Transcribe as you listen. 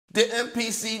The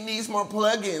MPC needs more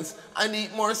plugins. I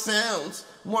need more sounds.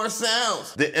 More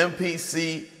sounds. The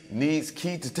MPC needs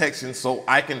key detection so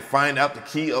I can find out the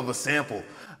key of a sample.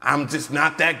 I'm just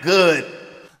not that good.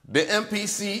 The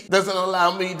MPC doesn't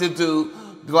allow me to do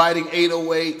gliding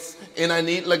 808s, and I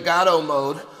need legato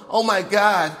mode. Oh my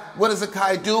God, what is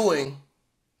AKAI doing?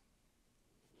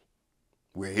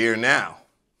 We're here now.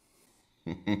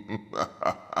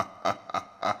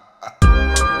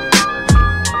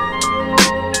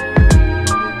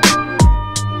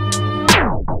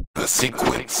 The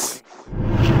sequence.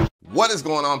 What is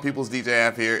going on, people's?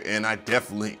 DJAve here, and I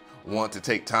definitely want to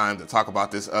take time to talk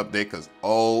about this update because,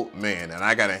 oh man, and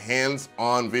I got a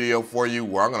hands-on video for you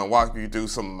where I'm going to walk you through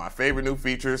some of my favorite new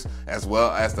features as well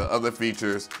as the other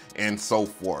features and so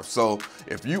forth. So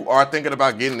if you are thinking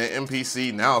about getting an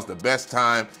MPC, now is the best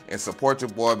time, and support your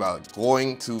boy by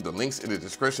going to the links in the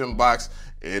description box,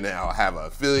 and I'll have an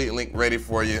affiliate link ready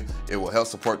for you. It will help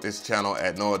support this channel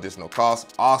at no additional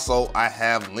cost. Also, I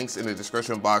have links in the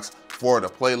description box for the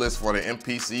playlist for the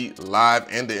MPC Live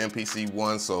and the MPC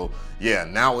ONE. So yeah,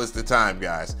 now is the time,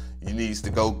 guys. You need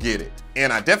to go get it.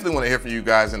 And I definitely want to hear from you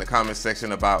guys in the comment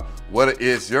section about what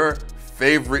is your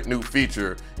favorite new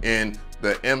feature in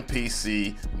the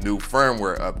MPC new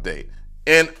firmware update.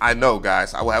 And I know,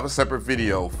 guys, I will have a separate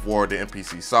video for the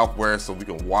MPC software so we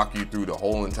can walk you through the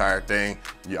whole entire thing.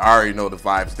 You already know the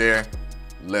vibes there.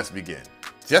 Let's begin.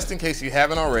 Just in case you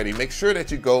haven't already, make sure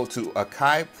that you go to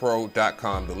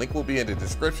akaipro.com. The link will be in the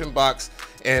description box,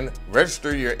 and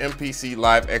register your MPC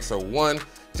Live X01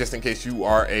 just in case you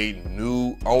are a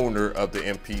new owner of the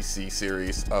MPC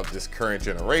series of this current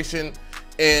generation,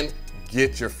 and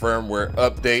get your firmware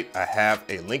update. I have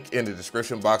a link in the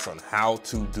description box on how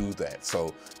to do that.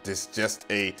 So this is just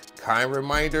a kind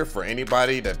reminder for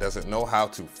anybody that doesn't know how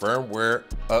to firmware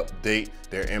update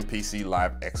their MPC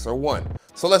Live X01.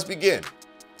 So let's begin.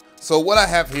 So what I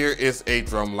have here is a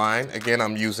drum line. Again,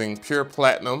 I'm using pure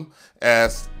platinum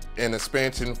as an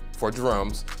expansion for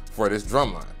drums for this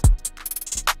drum line.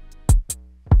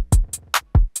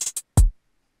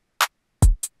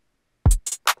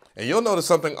 And you'll notice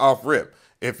something off rip.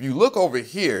 If you look over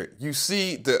here, you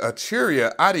see the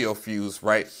Mcree audio fuse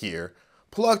right here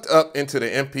plugged up into the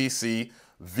MPC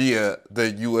via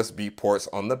the USB ports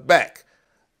on the back.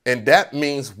 And that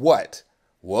means what?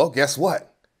 Well, guess what?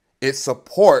 It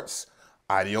supports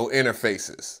audio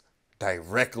interfaces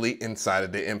directly inside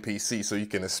of the MPC, so you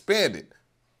can expand it.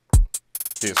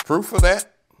 Here's proof of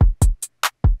that.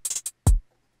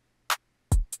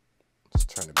 Let's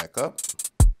turn it back up.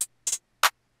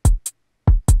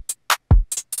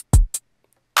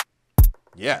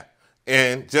 Yeah,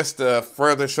 and just to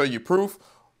further show you proof,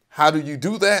 how do you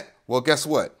do that? Well, guess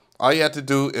what? All you have to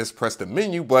do is press the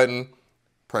menu button,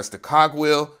 press the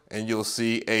cogwheel, and you'll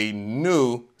see a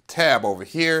new tab over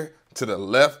here to the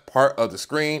left part of the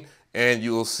screen, and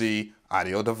you'll see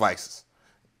audio devices.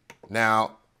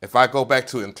 Now, if I go back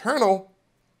to internal,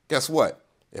 guess what?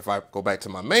 If I go back to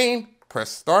my main, press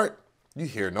start, you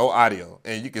hear no audio,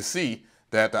 and you can see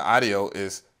that the audio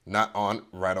is not on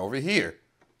right over here.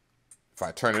 If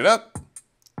I turn it up,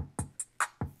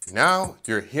 now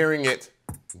you're hearing it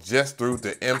just through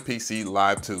the MPC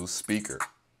Live 2 speaker.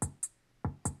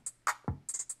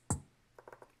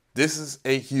 This is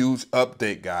a huge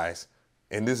update, guys,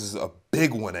 and this is a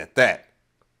big one at that.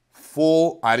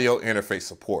 Full audio interface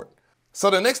support. So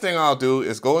the next thing I'll do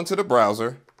is go into the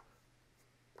browser.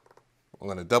 I'm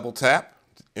going to double tap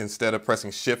instead of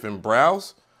pressing shift and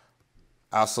browse.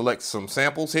 I'll select some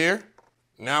samples here.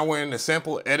 Now we're in the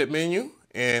sample edit menu,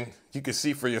 and you can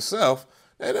see for yourself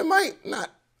that it might not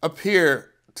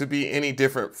appear to be any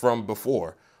different from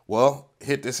before. Well,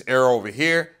 hit this arrow over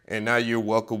here, and now you're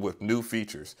welcome with new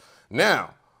features.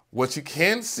 Now, what you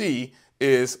can see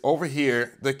is over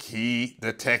here, the key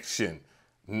detection.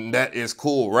 That is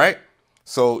cool, right?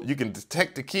 So you can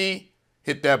detect the key,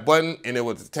 hit that button, and it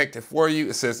will detect it for you.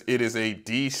 It says it is a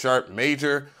D sharp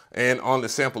major, and on the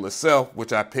sample itself,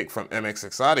 which I picked from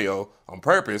MXX Audio on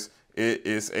purpose, it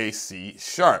is a C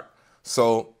sharp.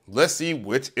 So let's see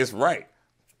which is right.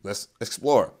 Let's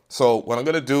explore. So what I'm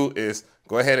gonna do is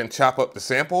go ahead and chop up the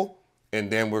sample,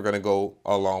 and then we're gonna go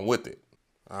along with it.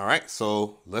 All right,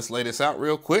 so let's lay this out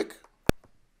real quick.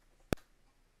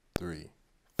 3,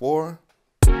 4.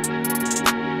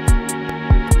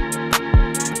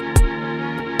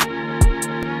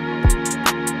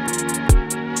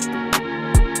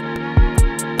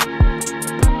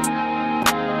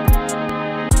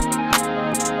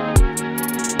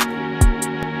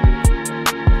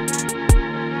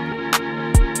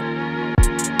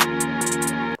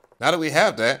 Now that we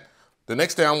have that, The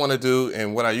next thing I want to do,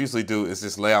 and what I usually do, is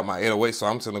just lay out my 808. So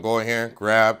I'm just going to go in here and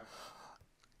grab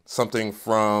something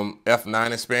from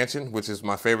F9 expansion, which is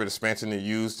my favorite expansion to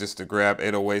use just to grab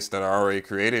 808s that are already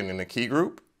created in the key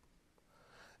group.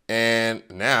 And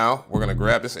now we're going to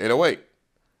grab this 808.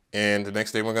 And the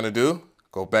next thing we're going to do,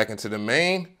 go back into the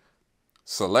main,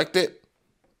 select it.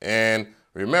 And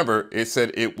remember, it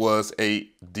said it was a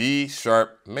D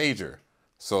sharp major.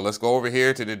 So let's go over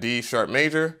here to the D sharp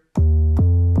major.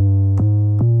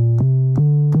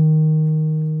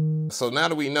 So now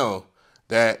that we know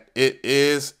that it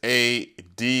is a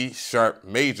D sharp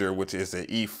major, which is an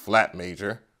E flat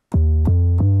major, we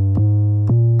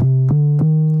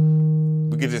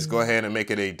can just go ahead and make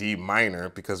it a D minor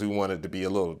because we want it to be a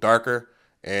little darker.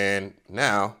 And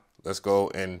now let's go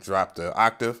and drop the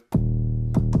octave.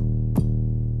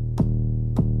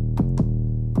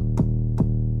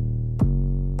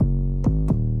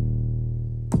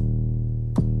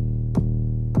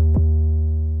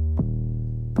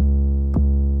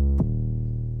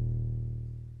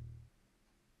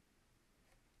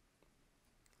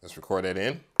 Let's record that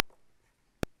in.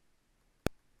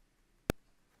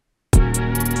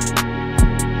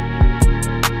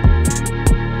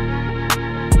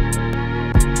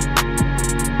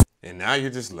 And now you're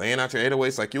just laying out your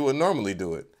 808s like you would normally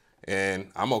do it.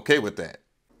 And I'm okay with that.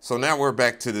 So now we're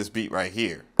back to this beat right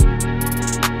here.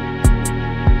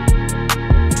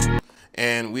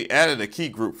 And we added a key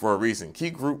group for a reason. Key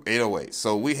group 808.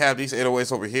 So we have these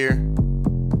 808s over here.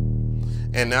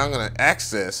 And now I'm going to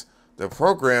access the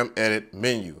program edit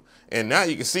menu. And now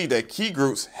you can see that key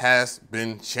groups has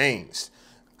been changed.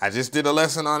 I just did a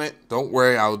lesson on it. Don't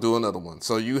worry, I'll do another one.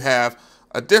 So you have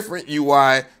a different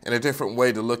UI and a different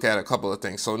way to look at a couple of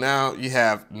things. So now you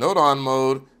have note on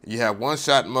mode, you have one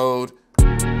shot mode,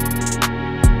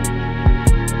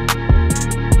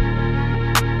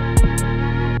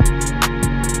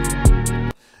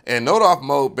 and note off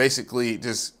mode basically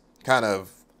just kind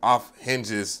of off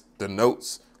hinges the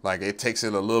notes. Like it takes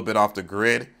it a little bit off the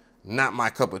grid. Not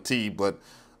my cup of tea, but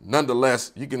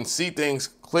nonetheless, you can see things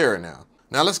clearer now.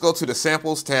 Now let's go to the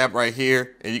samples tab right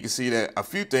here, and you can see that a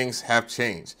few things have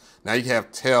changed. Now you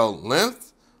have tail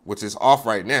length, which is off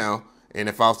right now. And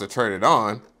if I was to turn it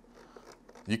on,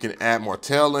 you can add more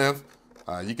tail length.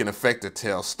 You can affect the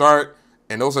tail start.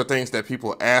 And those are things that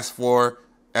people ask for,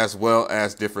 as well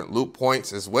as different loop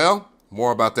points as well.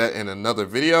 More about that in another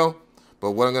video.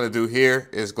 But what I'm gonna do here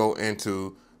is go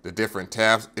into the different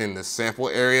tabs in the sample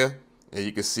area, and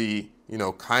you can see,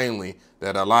 kindly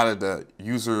that a lot of the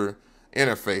user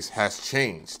interface has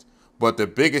changed. But the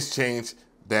biggest change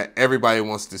that everybody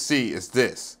wants to see is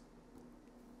this: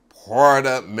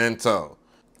 Portamento.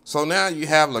 So now you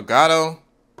have Legato,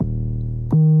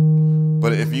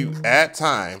 but if you add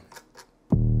time,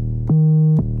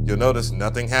 you'll notice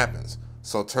nothing happens.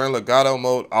 So turn Legato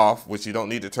mode off, which you don't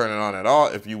need to turn it on at all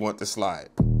if you want to slide.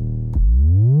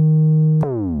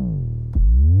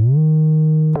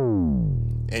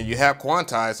 And you have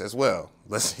quantize as well.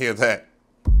 Let's hear that.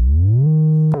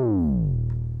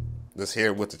 Let's hear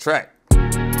it with the track.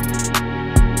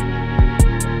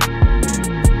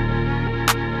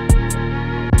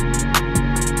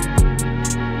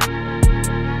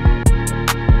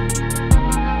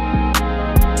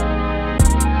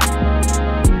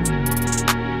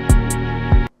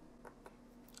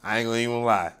 I ain't gonna even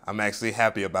lie, I'm actually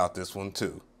happy about this one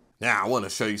too. Now I want to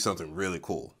show you something really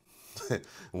cool.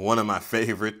 One of my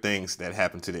favorite things that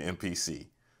happened to the MPC,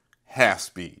 half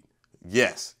speed.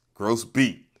 Yes, gross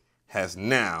beat has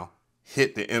now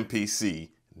hit the MPC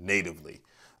natively.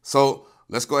 So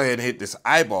let's go ahead and hit this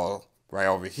eyeball right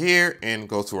over here and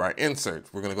go to our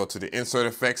inserts. We're gonna go to the insert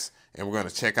effects and we're gonna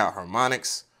check out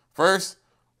harmonics first.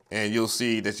 And you'll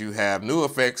see that you have new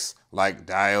effects like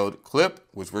diode clip,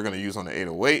 which we're gonna use on the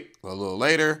 808 a little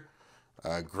later,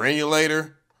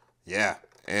 granulator, yeah,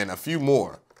 and a few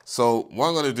more. So what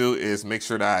I'm gonna do is make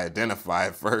sure that I identify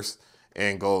it first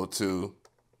and go to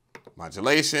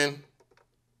modulation,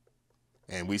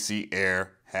 and we see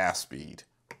air half speed.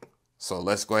 So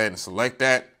let's go ahead and select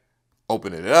that,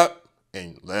 open it up,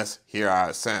 and let's hear how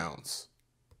it sounds.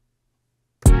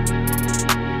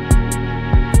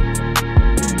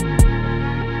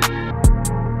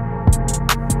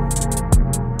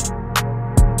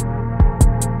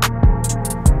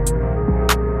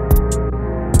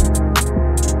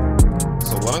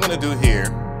 Do here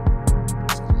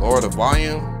is lower the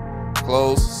volume,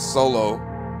 close, solo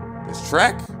this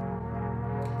track,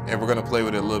 and we're going to play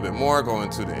with it a little bit more. Go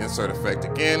into the insert effect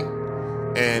again,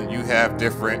 and you have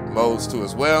different modes too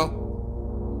as well.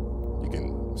 You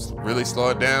can really slow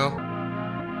it down,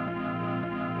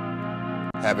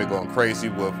 have it going crazy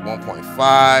with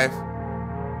 1.5,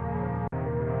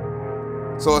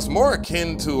 So it's more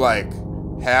akin to like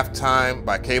Halftime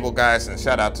by Cable Guys, and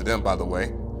shout out to them, by the way.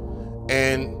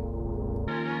 And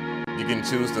you can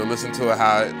choose to listen to it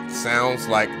how it sounds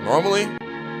like normally,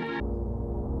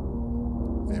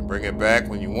 and bring it back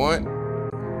when you want.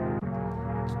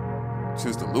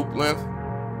 Choose the loop length,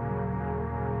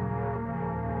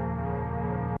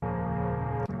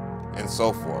 and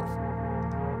so forth.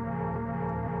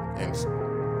 And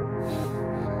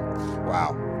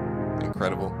wow,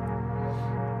 incredible.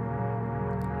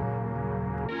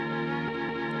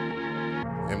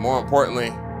 And more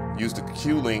importantly, use the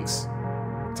Q links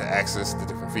to access the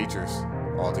different features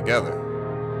all together.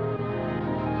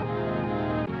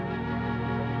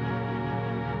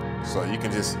 So you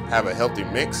can just have a healthy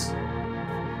mix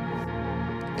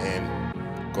and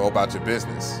go about your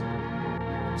business.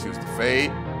 Choose the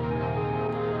fade.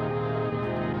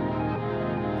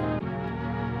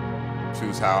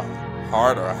 Choose how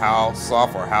hard or how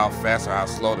soft or how fast or how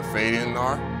slow the fade in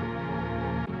are.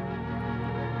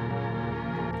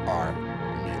 I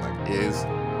mean like is,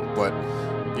 but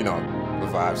you know, the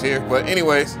vibes here. But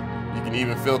anyways, you can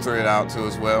even filter it out too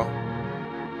as well.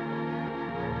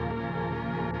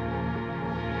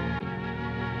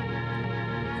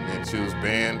 And then choose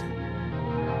band.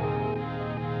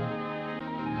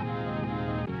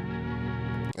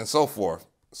 And so forth.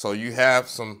 So you have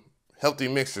some healthy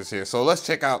mixtures here. So let's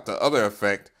check out the other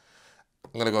effect.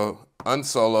 I'm gonna go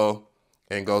unsolo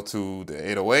and go to the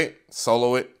 808,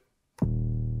 solo it.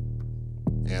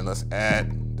 And let's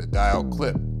add the dial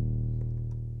clip,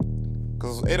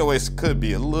 because 808s could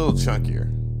be a little chunkier.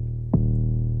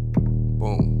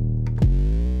 Boom.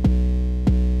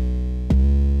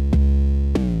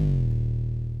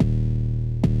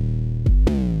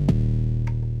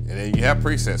 And then you have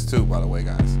presets too, by the way,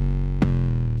 guys.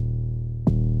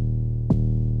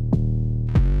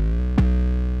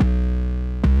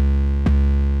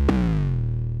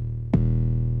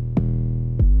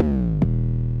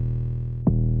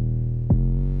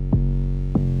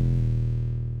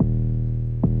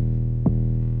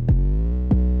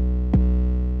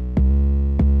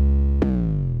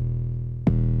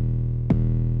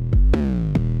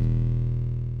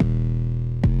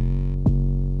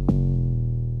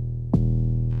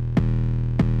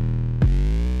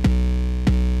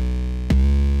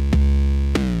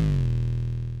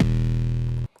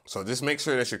 So just make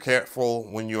sure that you're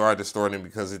careful when you are distorting,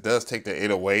 because it does take the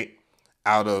 808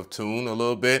 out of tune a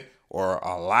little bit or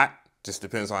a lot. Just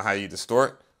depends on how you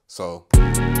distort. So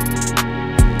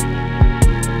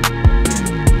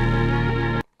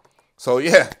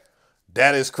yeah,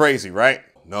 that is crazy, right?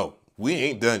 No, we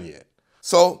ain't done yet.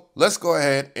 So let's go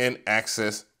ahead and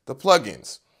access the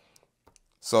plugins.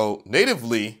 So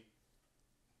natively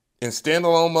in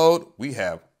standalone mode, we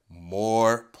have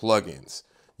more plugins.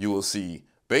 You will see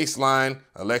bassline,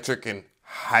 electric, and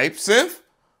hype synth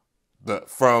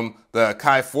from the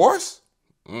AKAI Force.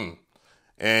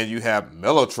 And you have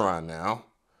Mellotron now,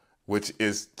 which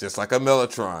is just like a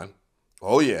Mellotron.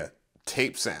 Oh yeah,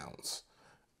 tape sounds.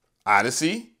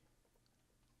 Odyssey,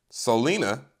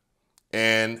 Solina,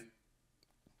 and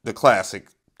the classic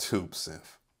tube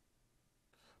synth.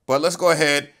 But let's go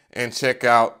ahead and check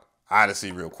out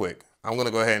Odyssey real quick. I'm gonna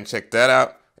go ahead and check that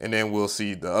out, and then we'll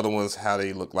see the other ones, how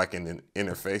they look like in the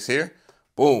interface here.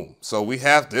 Boom. So we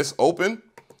have this open.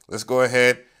 Let's go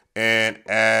ahead and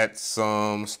add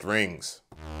some strings.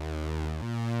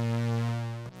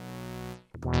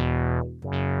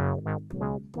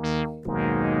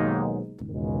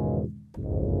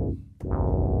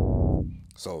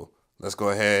 So let's go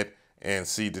ahead and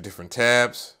see the different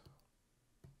tabs.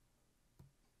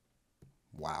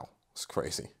 Wow, it's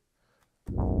crazy.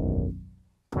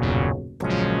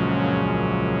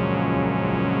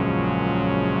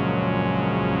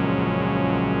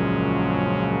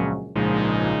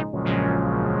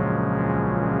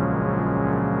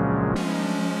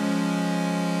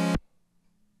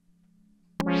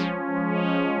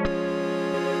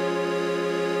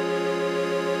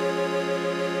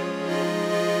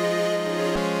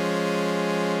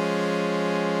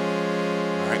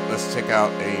 Let's check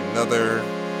out another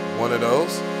one of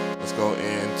those. Let's go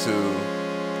into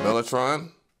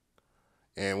Mellotron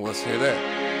and let's hear that.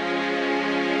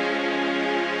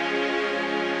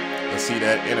 Let's see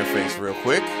that interface real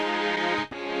quick.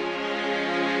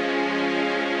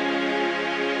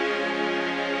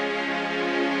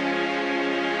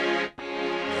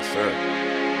 Yes, sir.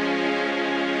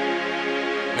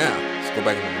 Now, let's go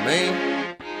back into the main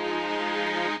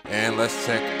and let's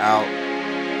check out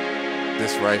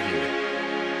this right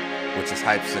here, which is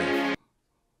Hype Synth,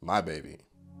 my baby.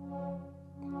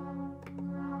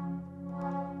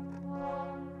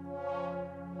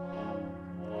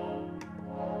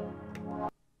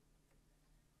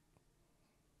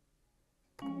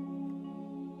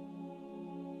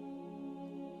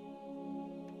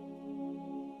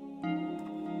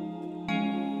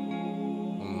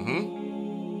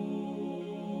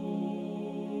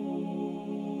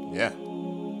 yeah.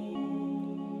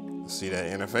 See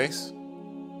that interface?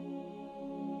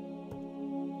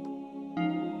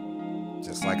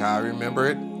 Just like I remember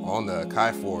it on the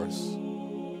AKAI 4s.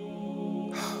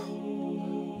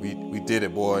 We did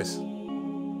it, boys.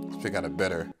 Let's pick out a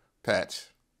better patch.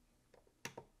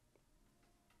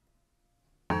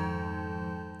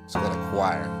 Let's go to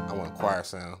choir. I want a choir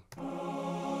sound.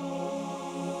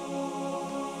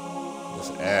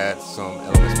 Let's add some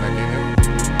elements back in here.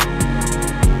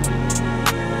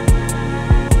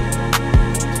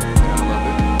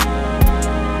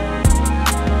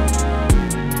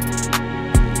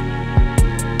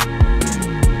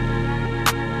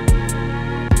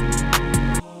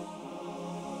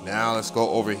 Now let's go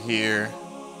over here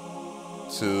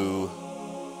to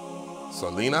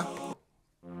Solina.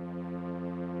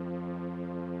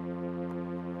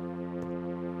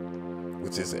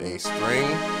 Which is a string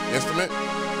instrument.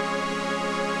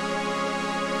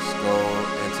 Let's go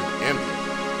into the ambient.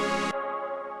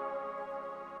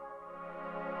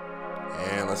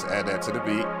 And let's add that to the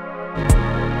beat.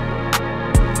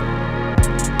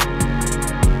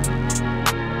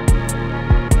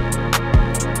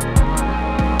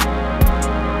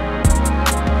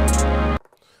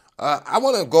 I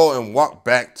want to go and walk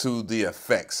back to the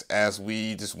effects as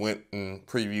we just went and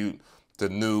previewed the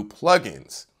new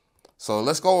plugins. So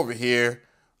let's go over here.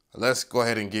 Let's go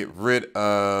ahead and get rid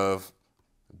of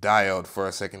diode for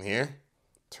a second here.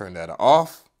 Turn that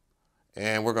off.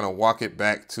 And we're going to walk it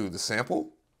back to the sample.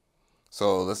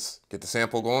 So let's get the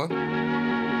sample going.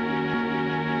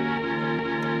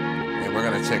 And we're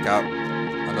going to check out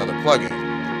another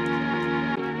plugin.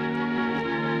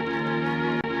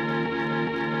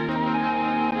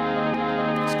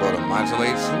 Go to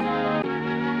modulation,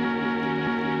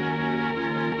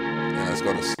 and let's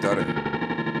go to stutter.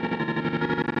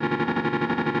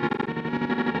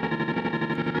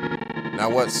 Now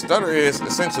what stutter is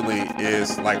essentially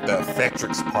is like the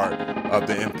effectrix part of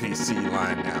the MPC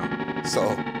line now. So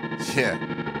yeah,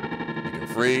 you can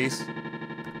freeze.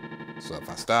 So if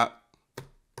I stop,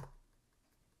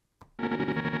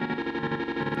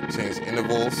 change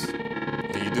intervals,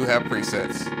 and you do have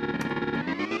presets.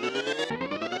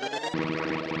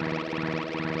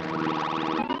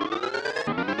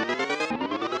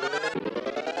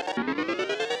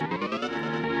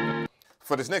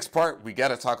 For this next part, we got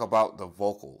to talk about the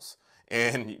vocals.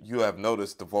 And you have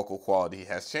noticed the vocal quality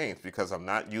has changed because I'm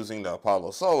not using the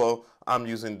Apollo Solo. I'm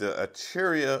using the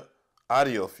Arturia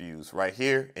Audiofuse right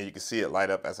here, and you can see it light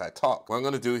up as I talk. What I'm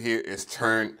going to do here is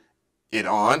turn it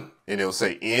on, and it'll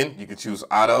say in. You can choose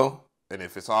auto, and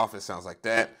if it's off, it sounds like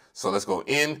that. So let's go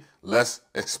in. Let's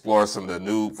explore some of the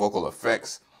new vocal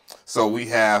effects. So we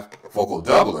have vocal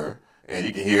doubler, and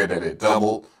you can hear that it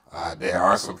doubled. There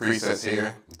are some presets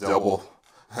here. Double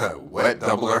wet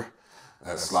doubler,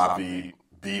 sloppy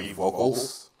B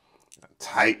vocals,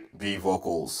 tight B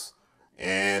vocals,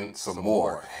 and some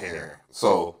more here.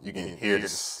 So you can hear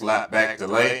this slap back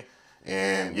delay,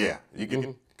 and yeah, you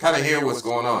can kind of hear what's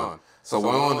going on. So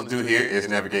what I want to do here is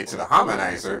navigate to the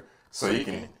harmonizer so you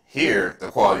can hear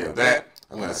the quality of that.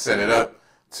 I'm going to set it up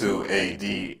to a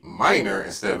D minor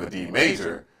instead of a D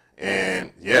major,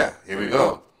 and yeah, here we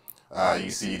go. You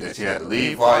see that you have the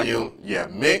lead volume, you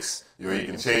have mix, where you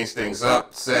can change things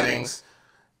up, settings,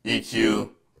 EQ.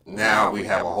 Now we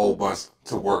have a whole bunch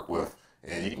to work with,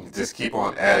 and you can just keep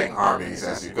on adding harmonies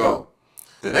as you go.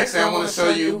 The next thing I want to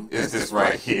show you is this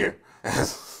right here. And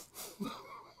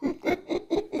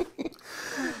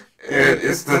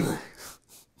it's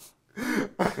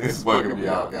bugging me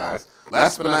out, guys.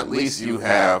 Last but not least, you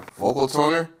have vocal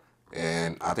toner,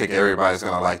 and I think everybody's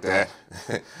gonna like that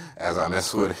as I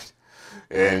mess with it.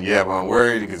 And yeah, if I'm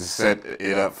worried, you can just set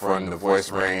it up from the voice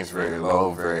range, very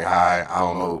low, very high. I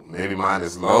don't know, maybe mine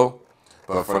is low,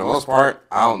 but for the most part,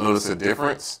 I don't notice a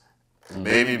difference.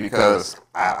 Maybe because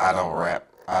I don't rap.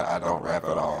 I don't rap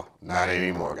at all. Not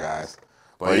anymore, guys.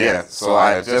 But yeah, so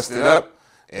I adjust it up,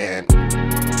 and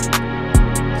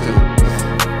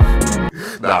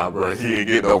nah, bro, he ain't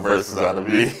get no verses out of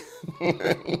me.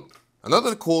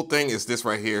 Another cool thing is this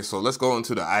right here. So let's go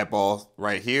into the eyeball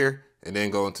right here, and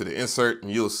then go into the insert,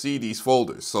 and you'll see these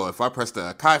folders. So if I press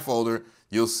the AKAI folder,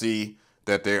 you'll see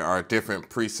that there are different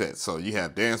presets. So you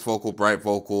have dance vocal, bright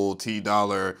vocal,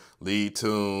 T-dollar, lead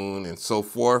tune, and so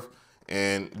forth.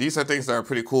 And these are things that are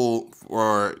pretty cool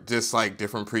for just like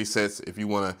different presets if you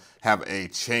want to have a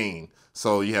chain.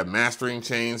 So you have mastering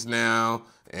chains now,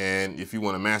 and if you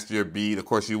want to master your beat, of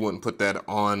course you wouldn't put that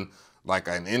on like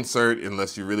an insert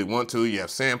unless you really want to. You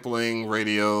have sampling,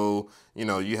 radio, you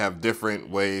know, you have different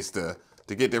ways to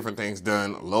get different things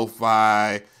done,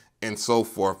 lo-fi, and so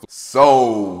forth.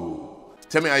 So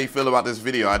Tell me how you feel about this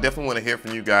video. I definitely want to hear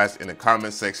from you guys in the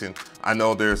comment section. I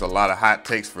know there's a lot of hot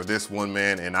takes for this one,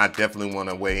 man, and I definitely want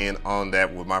to weigh in on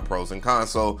that with my pros and cons.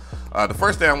 So the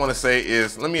first thing I want to say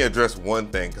is, let me address one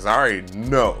thing, because I already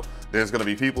know there's going to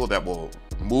be people that will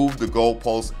move the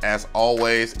goalposts as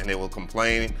always, and they will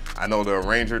complain. I know the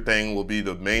arranger thing will be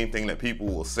the main thing that people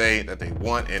will say that they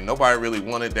want, and nobody really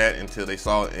wanted that until they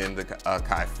saw it in the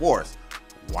AKAI Force.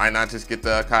 Why not just get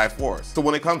the AKAI Force? So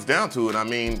when it comes down to it, I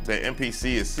mean, the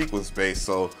MPC is sequence-based,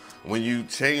 so when you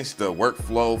change the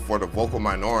workflow for the vocal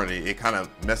minority, it kind of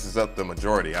messes up the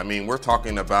majority. I mean, we're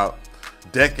talking about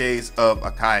decades of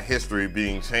AKAI history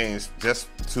being changed just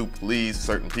to please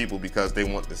certain people because they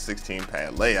want the 16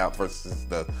 pad layout versus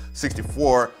the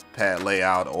 64 pad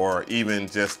layout, or even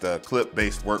just the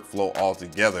clip-based workflow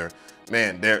altogether.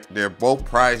 Man, they're both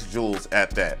prize jewels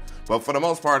at that. But for the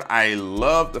most part, I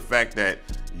love the fact that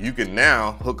you can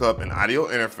now hook up an audio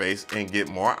interface and get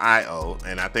more I/O,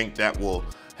 and I think that will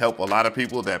help a lot of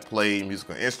people that play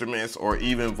musical instruments or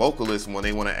even vocalists when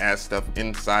they want to add stuff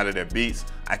inside of their beats.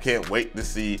 I can't wait to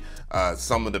see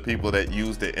some of the people that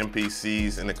use the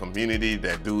MPCs in the community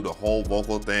that do the whole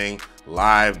vocal thing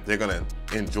live. They're gonna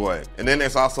enjoy it. And then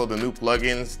there's also the new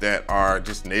plugins that are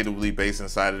just natively based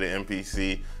inside of the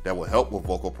MPC that will help with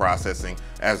vocal processing,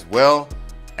 as well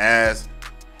as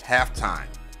Halftime.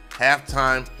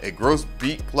 Halftime, a gross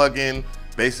beat plugin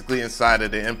basically inside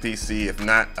of the MPC, if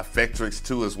not Effectrix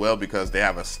 2 as well, because they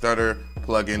have a stutter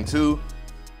plugin too.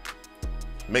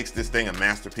 Makes this thing a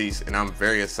masterpiece, and I'm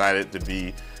very excited to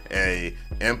be a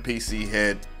MPC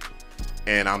head,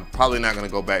 and I'm probably not gonna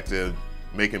go back to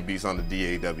making beats on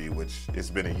the DAW, which it's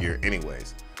been a year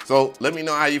anyways. So let me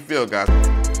know how you feel, guys.